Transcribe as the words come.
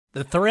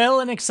The thrill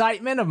and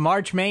excitement of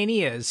March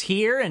Mania is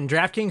here, and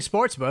DraftKings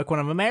Sportsbook, one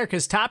of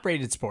America's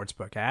top-rated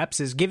sportsbook apps,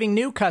 is giving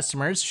new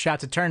customers a shot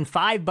to turn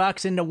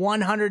 $5 into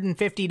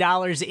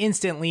 $150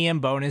 instantly in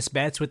bonus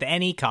bets with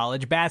any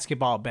college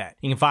basketball bet.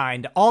 You can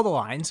find all the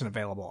lines and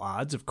available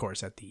odds, of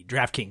course, at the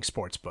DraftKings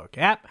Sportsbook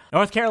app.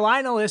 North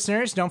Carolina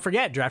listeners, don't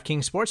forget,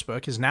 DraftKings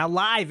Sportsbook is now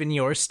live in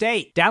your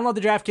state. Download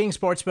the DraftKings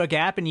Sportsbook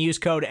app and use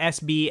code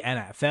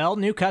SBNFL.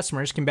 New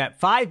customers can bet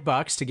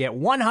 $5 to get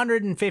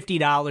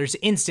 $150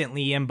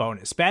 instantly in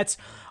bonus bets,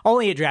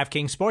 only at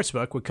DraftKings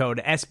Sportsbook with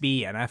code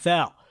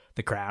SBNFL.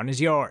 The crown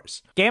is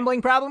yours.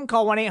 Gambling problem?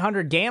 Call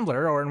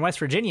 1-800-GAMBLER, or in West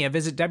Virginia,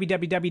 visit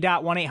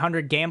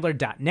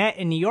www.1800gambler.net.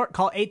 In New York,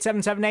 call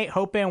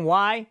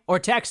 877-8-HOPE-NY or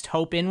text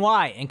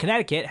HOPE-NY. In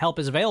Connecticut, help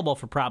is available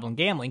for problem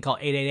gambling. Call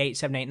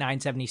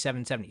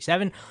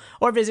 888-789-7777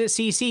 or visit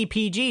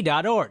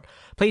ccpg.org.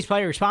 Please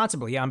play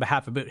responsibly on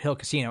behalf of Boot Hill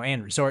Casino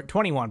and Resort.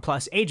 21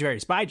 plus, age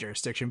varies by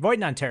jurisdiction. Void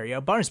in Ontario.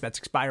 Bonus bets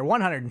expire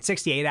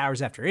 168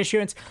 hours after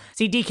issuance.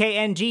 See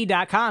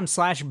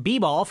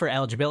dkng.com/bball for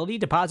eligibility,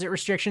 deposit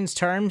restrictions,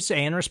 terms,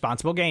 and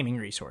responsible gaming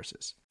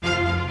resources.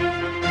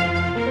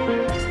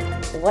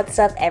 What's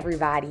up,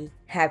 everybody?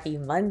 Happy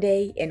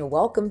Monday, and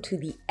welcome to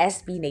the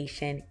SB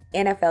Nation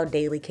NFL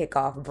Daily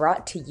Kickoff,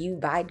 brought to you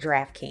by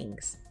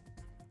DraftKings.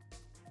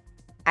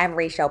 I'm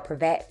Rachel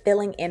Prevet,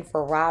 filling in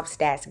for Rob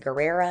Stats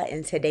Guerrera,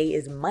 and today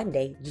is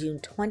Monday, June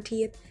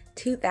 20th,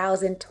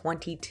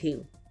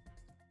 2022.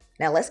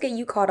 Now let's get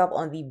you caught up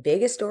on the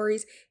biggest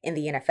stories in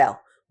the NFL.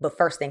 But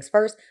first things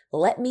first,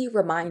 let me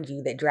remind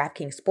you that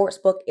DraftKings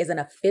Sportsbook is an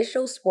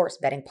official sports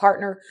betting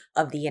partner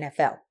of the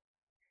NFL.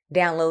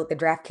 Download the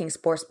DraftKings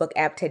Sportsbook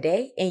app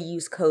today and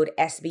use code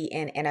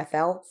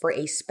SBNNFL for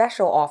a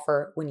special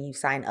offer when you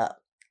sign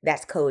up.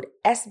 That's code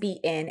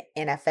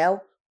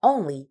SBNNFL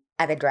only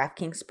at the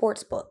DraftKings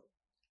Sportsbook.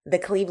 The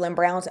Cleveland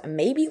Browns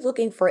may be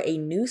looking for a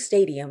new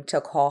stadium to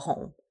call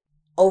home.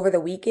 Over the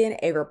weekend,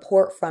 a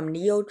report from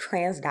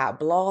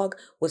neotrans.blog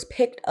was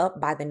picked up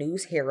by the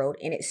News Herald,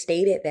 and it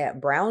stated that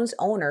Browns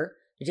owner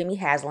Jimmy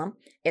Haslam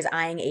is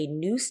eyeing a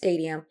new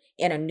stadium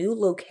in a new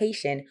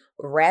location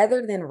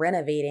rather than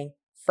renovating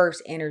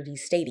First Energy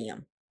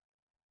Stadium.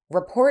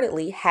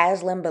 Reportedly,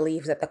 Haslam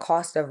believes that the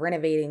cost of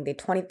renovating the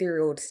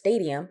 23-year-old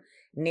stadium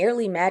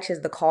nearly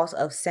matches the cost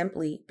of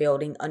simply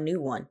building a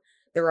new one.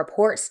 The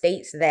report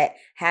states that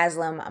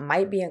Haslam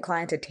might be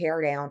inclined to tear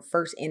down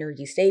First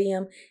Energy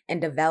Stadium and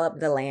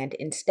develop the land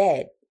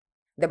instead.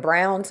 The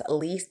Browns'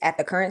 lease at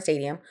the current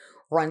stadium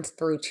runs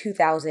through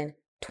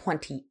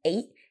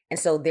 2028, and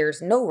so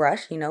there's no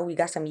rush. We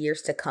got some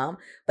years to come,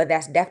 but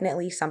that's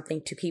definitely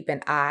something to keep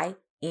an eye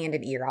and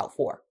an ear out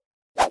for.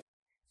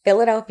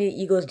 Philadelphia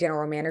Eagles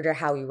general manager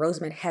Howie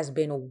Roseman has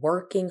been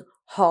working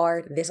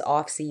hard this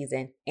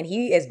offseason, and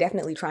he is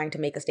definitely trying to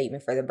make a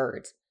statement for the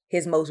Birds.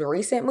 His most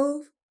recent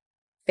move?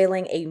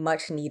 Filling a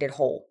much-needed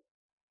hole.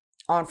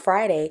 On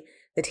Friday,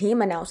 the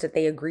team announced that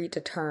they agreed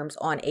to terms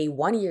on a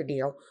one-year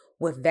deal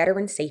with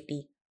veteran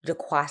safety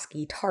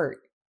Jaquiski Tartt.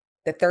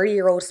 The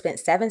 30-year-old spent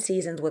 7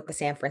 seasons with the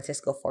San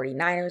Francisco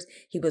 49ers.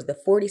 He was the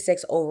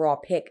 46th overall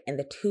pick in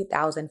the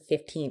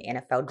 2015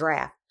 NFL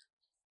Draft.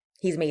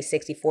 He's made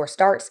 64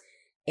 starts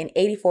in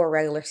 84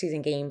 regular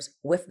season games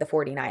with the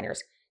 49ers.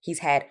 He's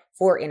had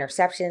 4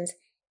 interceptions,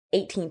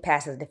 18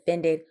 passes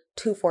defended,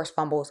 2 forced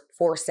fumbles,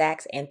 4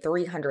 sacks, and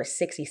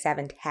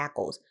 367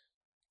 tackles.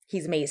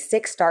 He's made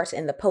 6 starts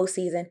in the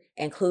postseason,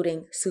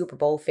 including Super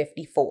Bowl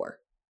 54.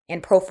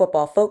 And Pro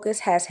Football Focus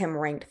has him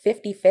ranked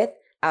 55th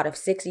out of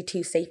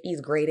 62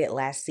 safeties graded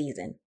last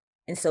season.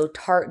 And so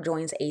Tartt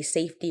joins a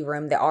safety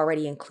room that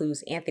already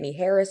includes Anthony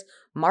Harris,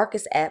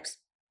 Marcus Epps,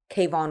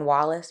 Kayvon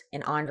Wallace,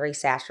 and Andre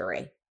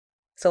Sacheret.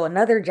 So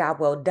another job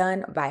well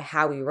done by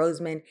Howie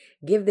Roseman.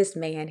 Give this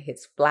man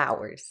his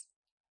flowers.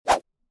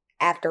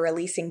 After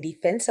releasing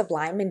defensive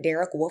lineman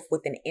Derek Wolfe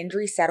with an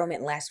injury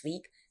settlement last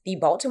week, the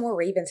Baltimore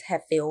Ravens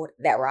have filled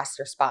that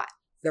roster spot.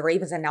 The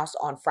Ravens announced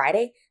on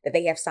Friday that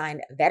they have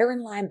signed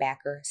veteran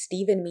linebacker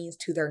Steven Means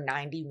to their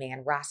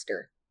 90-man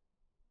roster.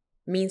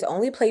 Means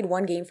only played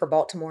 1 game for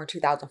Baltimore in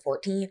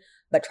 2014,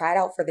 but tried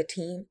out for the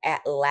team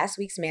at last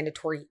week's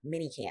mandatory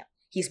minicamp.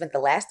 He spent the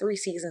last 3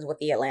 seasons with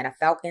the Atlanta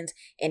Falcons,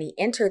 and he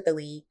entered the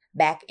league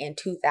back in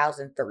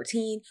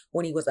 2013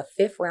 when he was a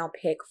 5th-round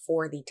pick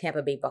for the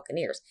Tampa Bay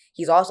Buccaneers.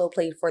 He's also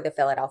played for the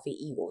Philadelphia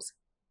Eagles.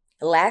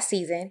 Last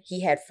season,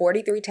 he had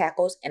 43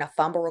 tackles and a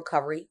fumble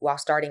recovery while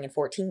starting in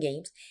 14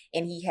 games,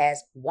 and he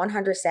has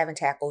 107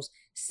 tackles,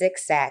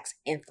 6 sacks,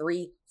 and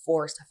 3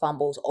 forced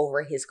fumbles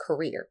over his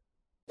career.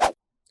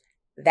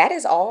 That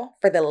is all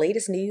for the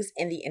latest news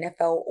in the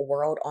NFL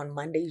world on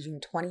Monday, June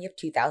 20th,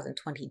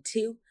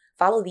 2022.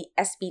 Follow the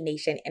SB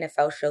Nation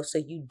NFL show so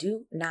you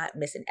do not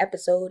miss an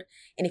episode.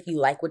 And if you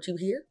like what you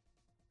hear,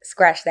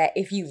 scratch that.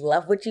 If you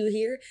love what you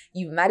hear,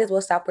 you might as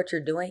well stop what you're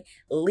doing.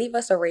 Leave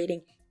us a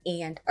rating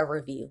and a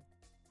review.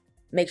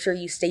 Make sure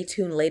you stay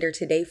tuned later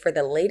today for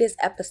the latest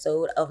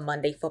episode of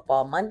Monday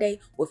Football Monday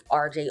with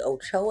RJ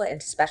Ochoa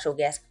and special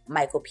guest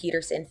Michael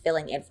Peterson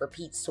filling in for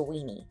Pete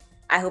Sweeney.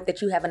 I hope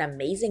that you have an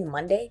amazing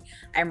Monday.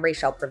 I'm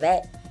Rachel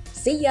Prevet.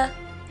 See ya!